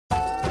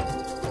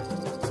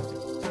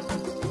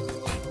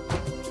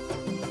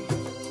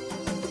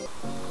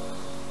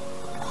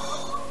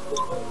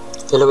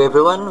Hello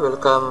everyone,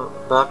 welcome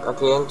back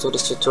again to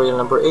this tutorial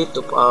number 8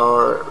 of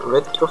our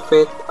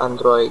Retrofit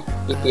Android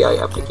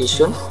API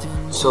application.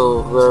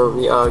 So where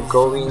we are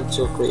going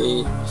to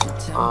create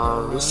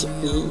a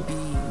recipe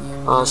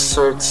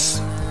search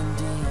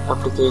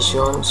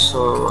application.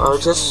 So I'll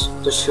just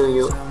to show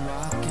you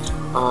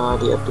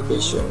the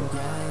application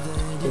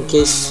in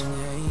case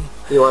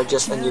you are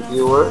just a new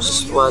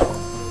viewers what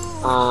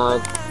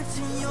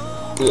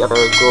we are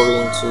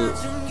going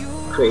to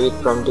create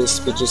from this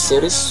video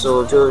series.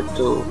 So due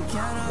to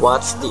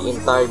watch the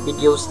entire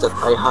videos that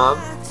I have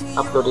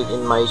uploaded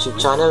in my YouTube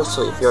channel.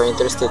 So if you are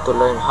interested to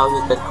learn how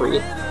you can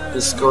create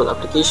this cool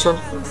application,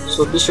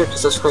 so be sure to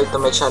subscribe to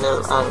my channel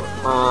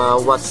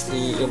and watch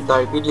the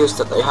entire videos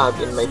that I have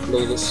in my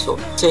playlist. So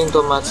saying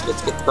too much,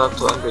 let's get back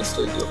to Android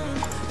Studio.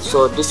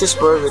 So this is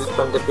where we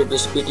from the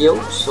previous video.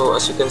 So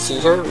as you can see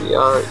here, we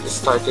are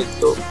started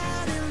to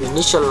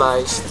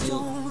initialize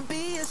the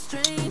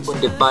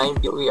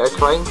undefined. We are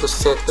trying to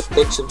set the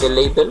text of the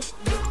label,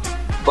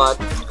 but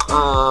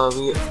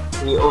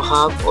we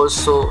have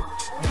also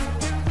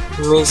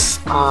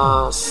missed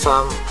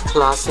some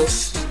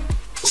classes.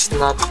 It's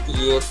not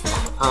yet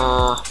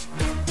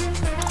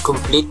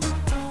complete,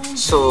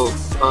 so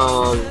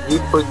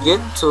we forget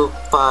to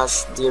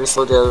pass the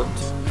model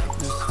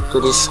to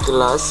this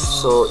class.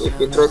 So if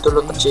we try to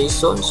look at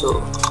JSON, so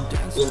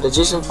in the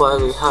JSON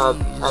file we have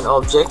an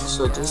object.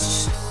 So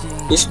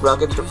this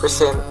bracket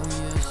represent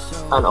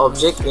an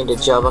object in the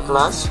Java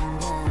class,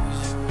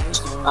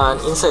 and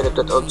inside of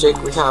that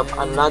object we have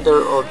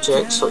another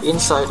object. So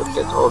inside of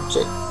that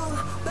object,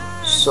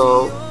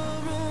 so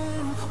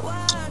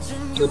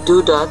to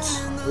do that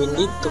we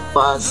need to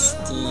pass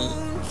the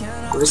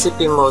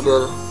recipe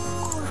model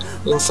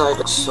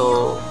inside.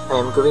 So I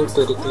am going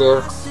to declare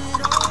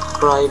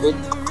private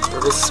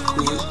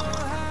recipe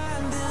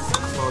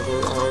model,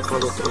 and I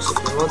call it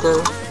recipe model,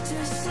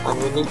 and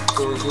we need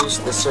to use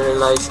the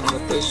serialized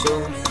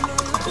annotation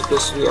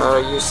because we are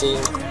using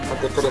a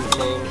different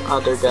name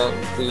other than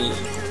the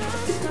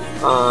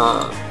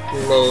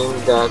name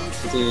that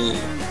the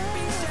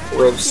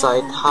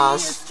website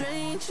has.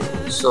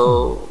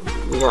 So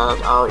we have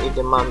our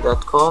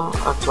edamam.com.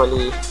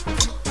 Actually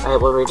I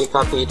have already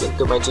copied it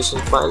into my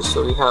JSON file.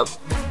 So we have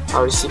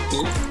our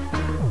recipe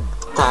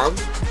tag,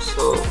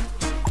 so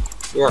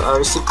we have our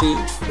recipe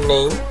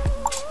name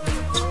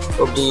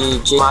of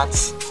the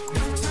JSON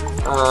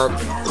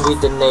with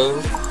the name.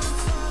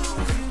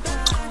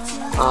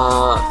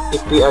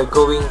 If we are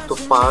going to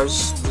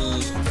parse the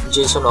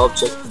JSON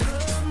object,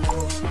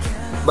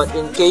 but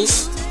in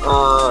case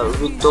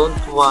we don't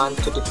want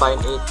to define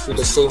it with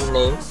the same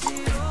name,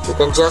 we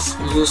can just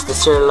use the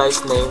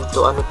serialized name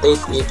to annotate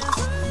it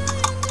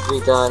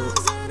with a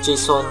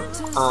JSON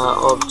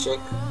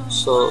object.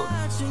 So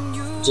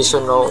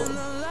JSON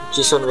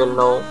will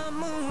know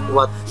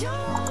what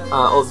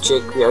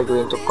object we are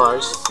going to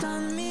parse.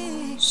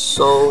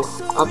 So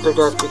after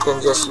that we can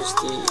just use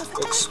the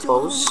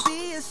expose.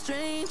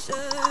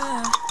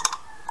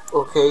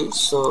 Okay,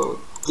 so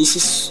this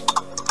is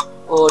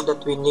all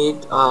that we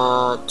need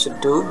to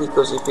do,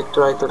 because if we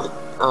try to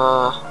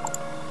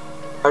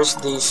parse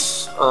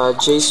this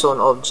JSON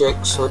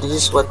object, so this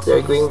is what we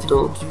are going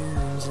to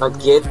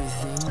get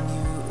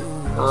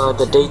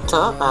the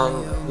data, and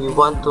we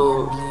want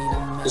to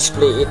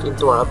display it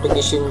into our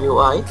application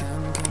UI.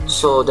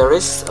 So the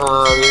rest we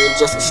will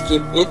just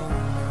skip it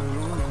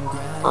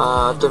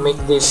to make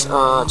this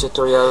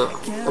tutorial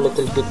a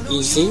little bit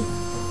easy.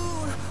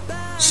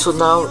 So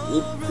now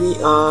if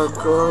we are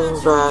going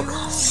back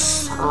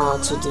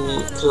to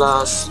the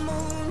class,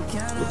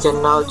 we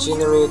can now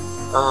generate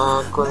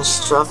a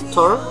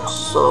constructor.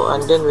 So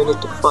and then we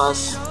need to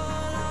pass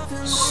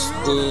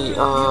the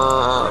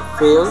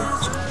field,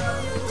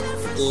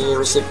 the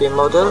recipe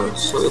model,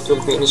 so it will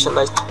be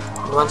initialized.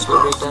 And once we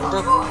have done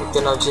that, we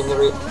can now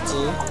generate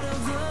the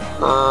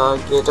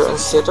getter and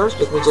setter.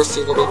 Let me just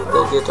generate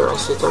the getter and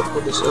setter for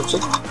this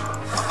object.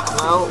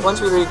 Now once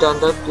we've already done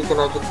that, we can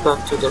now get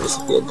back to the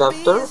recipe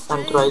adapter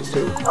and try to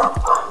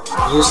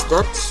use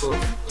that. So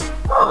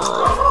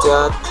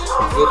that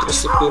get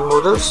recipe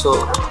model, so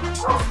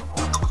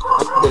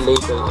at the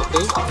label.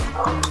 Okay,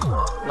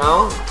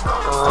 now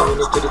we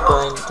need to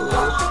define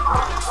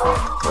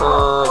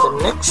the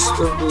next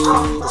will be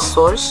the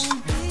source.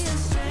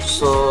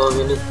 So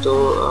we need to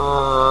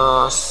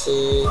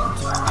see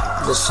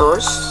the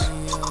source,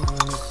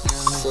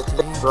 set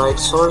the right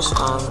source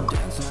and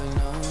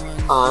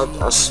add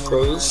a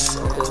space,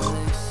 and then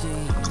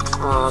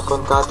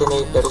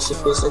concatenate the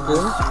recipes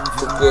again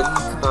to get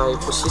my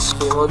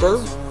recipe model.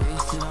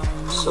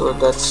 So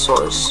that's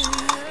source.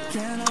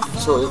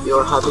 So if you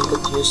are having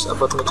confused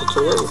about my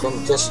tutorial, you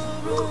can just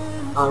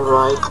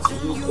write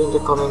in the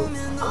comment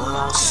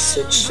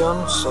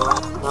section. So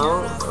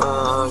now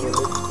we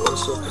need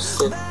also to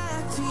set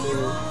the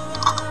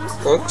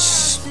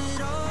text,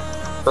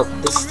 but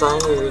this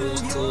time we will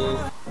use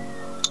the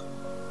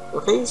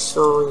okay,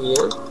 so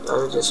yield, I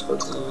will just put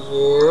the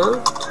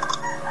yield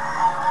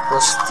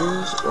plus t,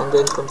 and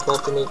then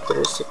concatenate the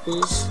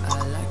recipes,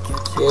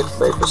 get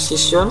by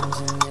position,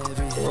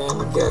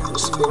 and get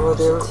recipe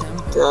model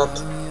that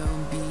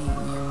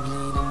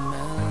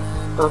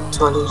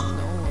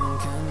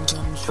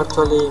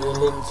actually we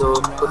need to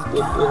put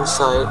it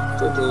inside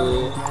to the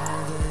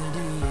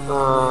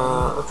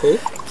okay,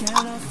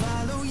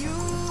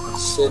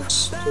 set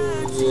to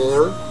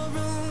yield,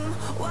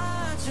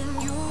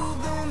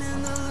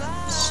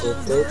 set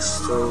text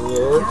to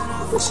yield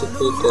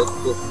recipe that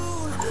get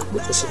the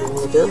recipe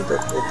model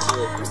that gets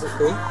yield.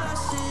 Okay,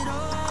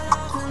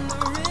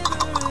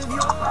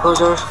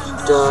 folder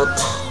that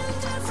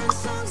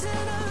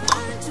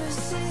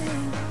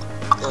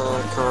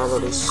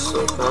calories, so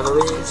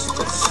calories,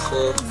 let's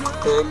set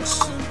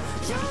text, we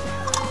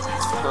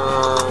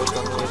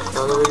can make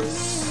calories,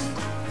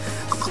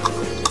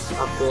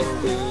 append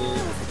the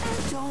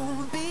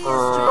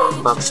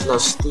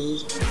 \t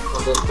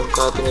and then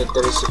concatenate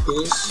the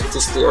recipes. It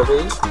is the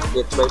array,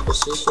 get by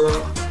position,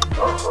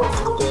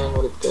 and then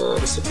with the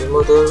recipe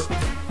model,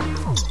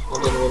 and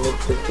then we need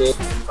to get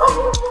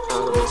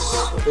calories.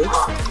 Okay,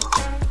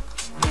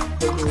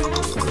 then we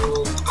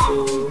need to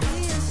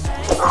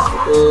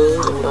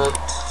but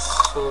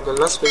so the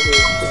last will be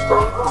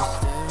equal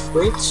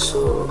weight, so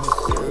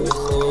we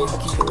need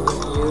to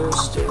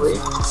use the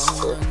weight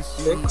set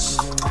text,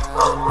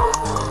 and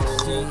we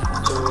need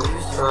to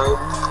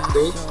type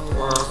weight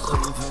and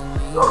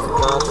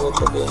concatenate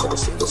again the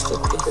recipe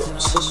set to the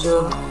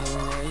position,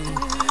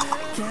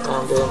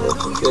 and then we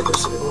can get the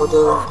recipe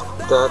model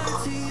that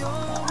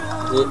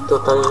get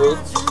total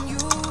weight.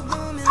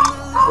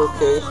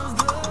 Okay,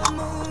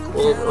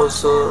 we need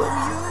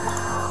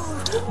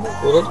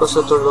also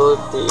to load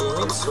the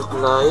image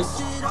supplied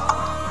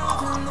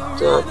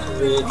that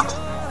with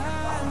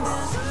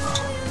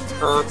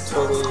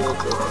actually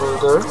the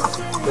folder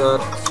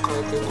that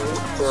continue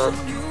that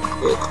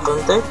get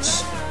context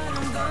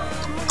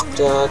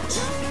that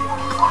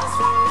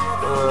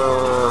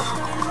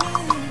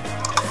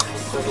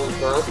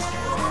that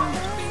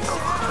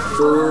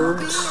load.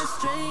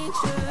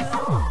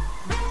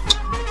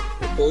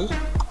 Okay,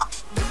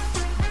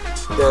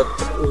 that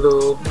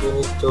load we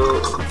need to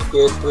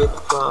get it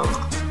from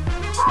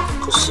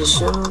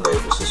position by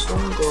position,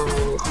 then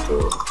we need to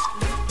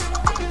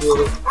get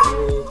it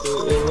with the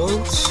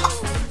image,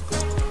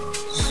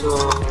 so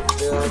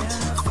that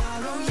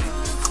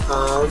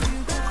add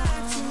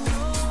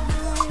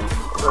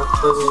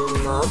actually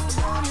not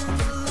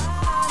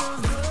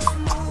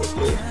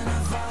okay,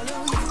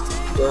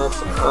 that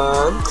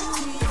add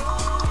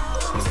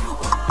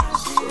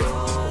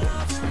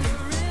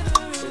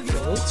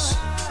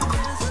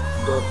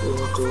that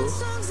into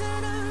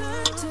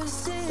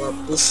that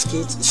this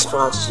kit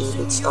strategy.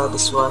 Let's add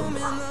this one.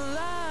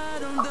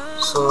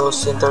 So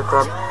center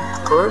grab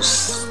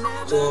first,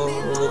 then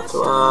we need to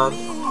add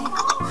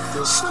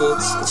this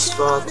kit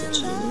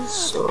strategy.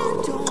 So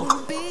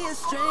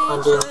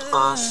and then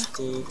pass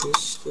the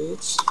this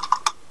kit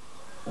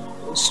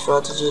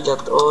strategy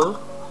that all,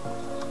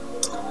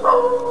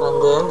 and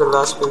then the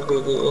last will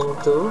be the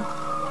into.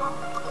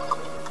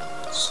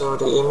 So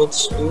the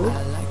image view.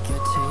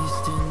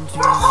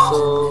 So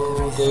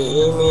the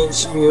image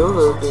view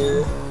will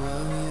be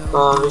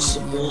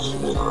recipe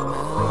here.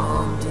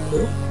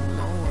 Okay.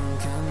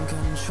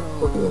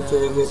 Looking into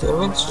the get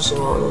image,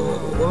 using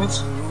image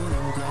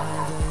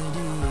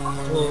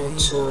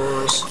into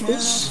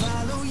recipes.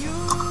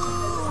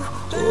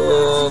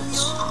 That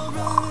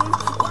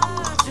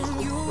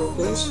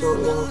okay, so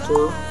into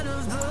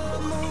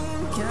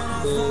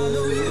the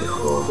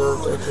folder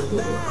that will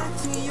be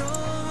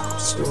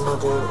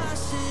another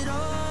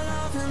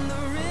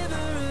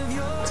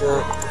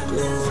that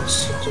image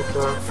to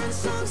grab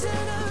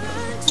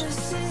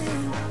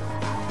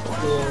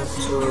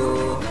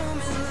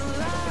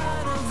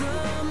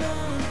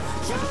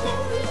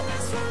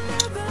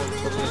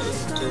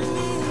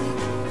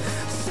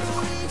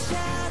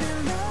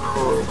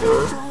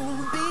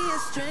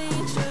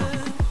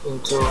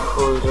into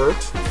folder,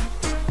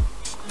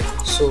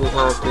 so we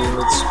have the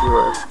image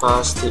viewer,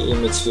 pass the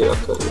image view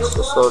actually,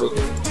 so sorry, we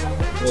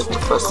need to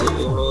pass the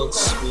image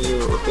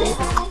view. Okay,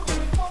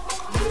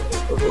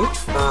 okay,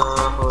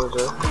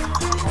 folder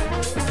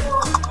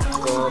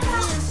that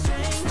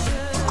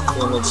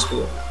image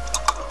view.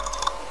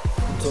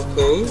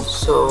 Okay,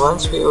 so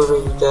once we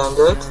already done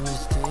that,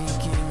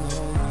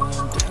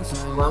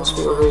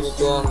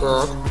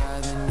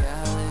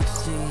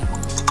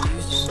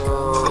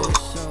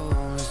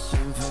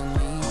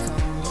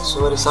 so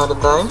what is now the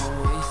time?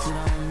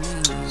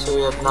 So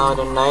we have now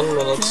the 9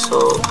 minutes. So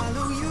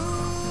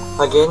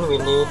again we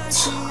need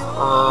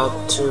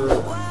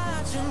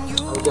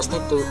we just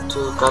need to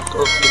cut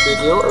off the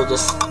video, or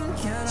just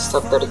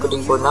stop the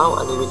recording for now,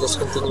 and we will just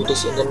continue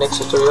this in the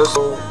next tutorial.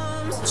 So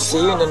see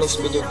you in the next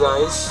video,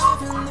 guys.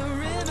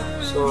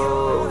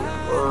 So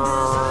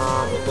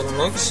in the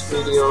next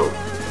video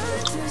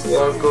we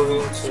are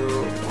going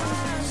to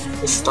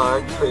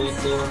start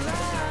creating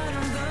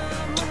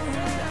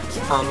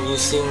and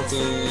using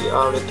the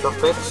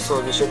Retrofit.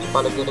 So be sure to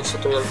follow the next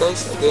tutorial,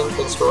 guys. Again,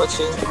 thanks for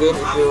watching. Again,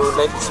 if you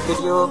like this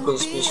video,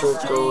 please be sure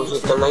to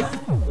hit the like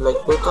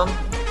button.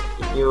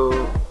 If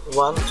you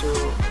want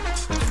to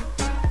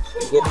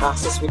get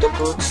access with the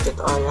tools that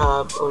I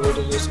have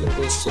already used in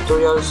this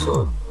tutorial.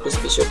 So please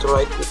be sure to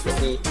write it in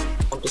the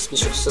and please be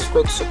sure to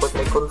subscribe to support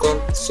my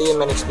content. See you in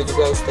my next video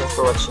guys. Thanks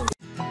for watching.